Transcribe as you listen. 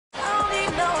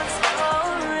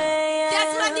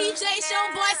DJ show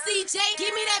boy CJ.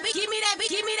 Give me that beat, give me that beat,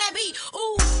 give me that beat.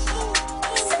 Ooh,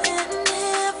 sitting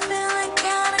here feeling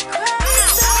kinda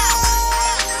crazy.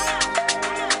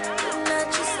 Not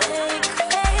just say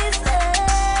crazy.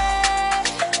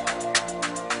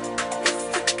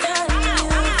 It's the kind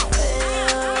you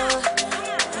feel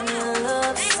when you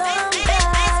love somebody.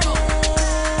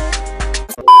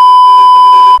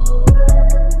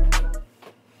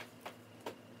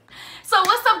 So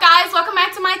what's up, guys? Welcome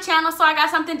back to my channel. So I got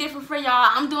something different for y'all.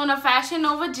 I'm doing a Fashion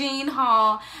Nova jean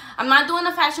haul. I'm not doing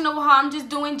a Fashion Nova haul. I'm just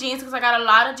doing jeans because I got a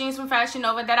lot of jeans from Fashion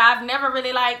Nova that I've never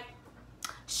really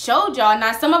showed y'all.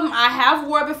 Now some of them I have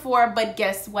wore before, but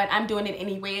guess what? I'm doing it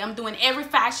anyway. I'm doing every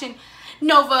Fashion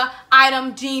Nova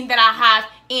item jean that I have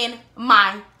in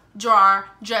my drawer,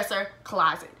 dresser,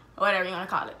 closet, whatever you want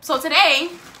to call it. So today,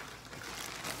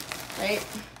 right?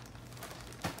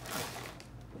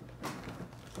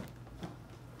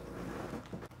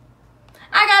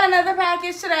 I got another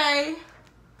package today.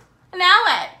 Now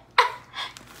what?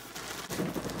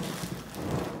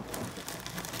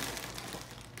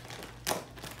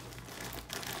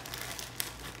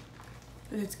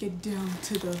 Let's get down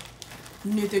to the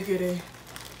nitty-gritty.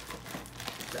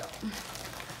 So,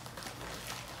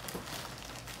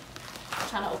 I'm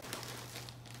trying to open.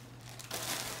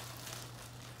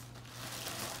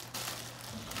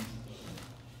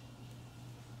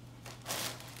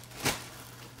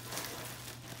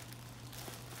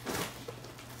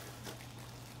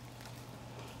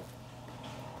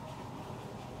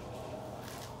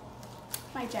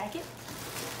 My jacket,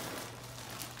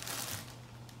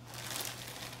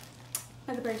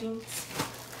 another pair of jeans,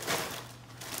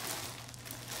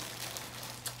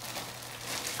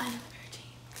 another pair of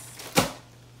jeans,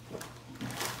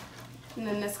 and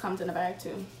then this comes in a bag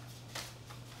too.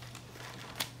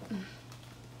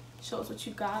 Shows what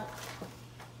you got.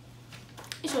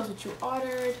 It shows what you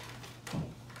ordered.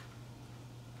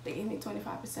 They gave me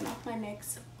 25% off my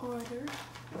next order,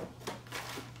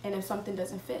 and if something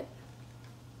doesn't fit,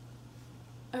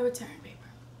 a return paper.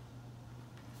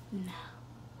 Now,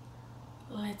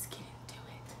 let's get into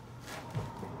it.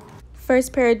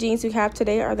 First pair of jeans we have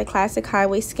today are the classic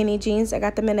high-waist skinny jeans. I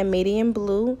got them in a medium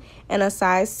blue and a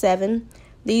size 7.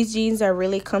 These jeans are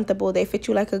really comfortable. They fit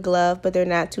you like a glove, but they're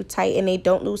not too tight, and they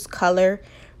don't lose color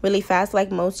really fast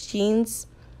like most jeans.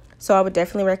 So I would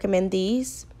definitely recommend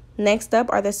these. Next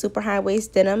up are the super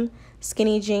high-waist denim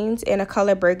skinny jeans in a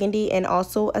color burgundy and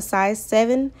also a size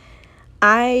 7.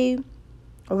 I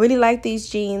really like these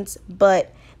jeans,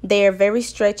 but they are very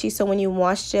stretchy, so when you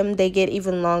wash them they get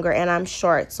even longer, and I'm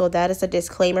short, so that is a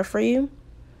disclaimer for you.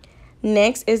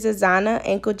 Next is the Zana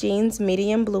ankle jeans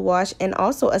medium blue wash and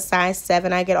also a size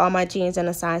 7. I get all my jeans in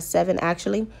a size 7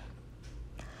 actually.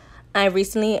 I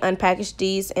recently unpackaged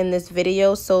these in this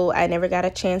video, so I never got a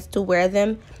chance to wear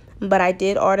them, but I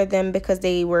did order them because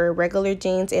they were regular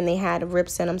jeans and they had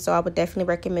rips in them, so I would definitely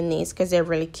recommend these because they're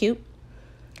really cute.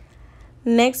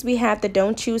 Next, we have the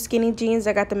Don't Choose skinny jeans.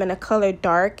 I got them in a color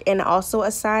dark and also a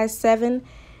size 7.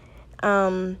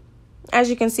 As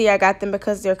you can see, I got them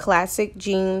because they're classic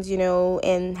jeans, you know,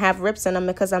 and have rips in them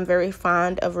because I'm very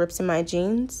fond of rips in my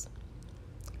jeans.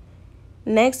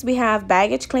 Next, we have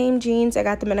baggage claim jeans. I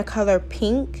got them in a color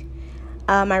pink.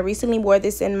 I recently wore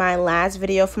this in my last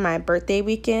video for my birthday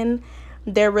weekend.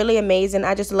 They're really amazing.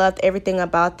 I just loved everything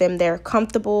about them. They're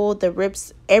comfortable, the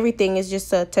rips, everything is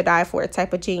just a to die for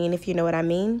type of jean, if you know what I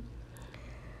mean.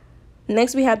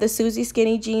 Next, we have the Susie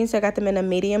skinny jeans. I got them in a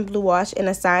medium blue wash and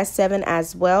a size 7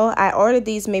 as well. I ordered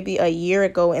these maybe a year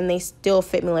ago and they still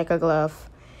fit me like a glove.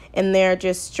 And they're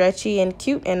just stretchy and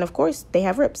cute, and of course, they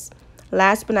have rips.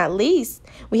 Last but not least,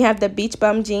 we have the Beach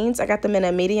Bum jeans. I got them in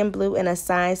a medium blue and a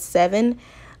size 7.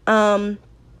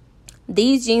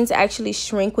 These jeans actually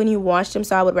shrink when you wash them,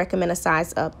 so I would recommend a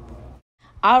size up.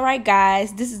 Alright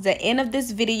guys, this is the end of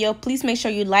this video. Please make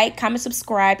sure you like, comment,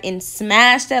 subscribe, and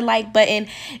smash that like button.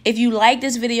 If you like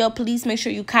this video, please make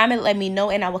sure you comment, let me know,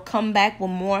 and I will come back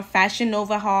with more Fashion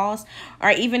Nova hauls.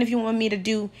 Or even if you want me to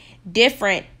do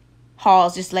different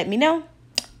hauls, just let me know.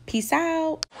 Peace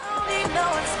out. That's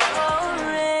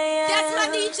my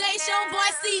DJ show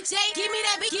boy CJ. Give me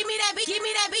that beat, give me that beat, give me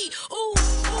that beat. Ooh.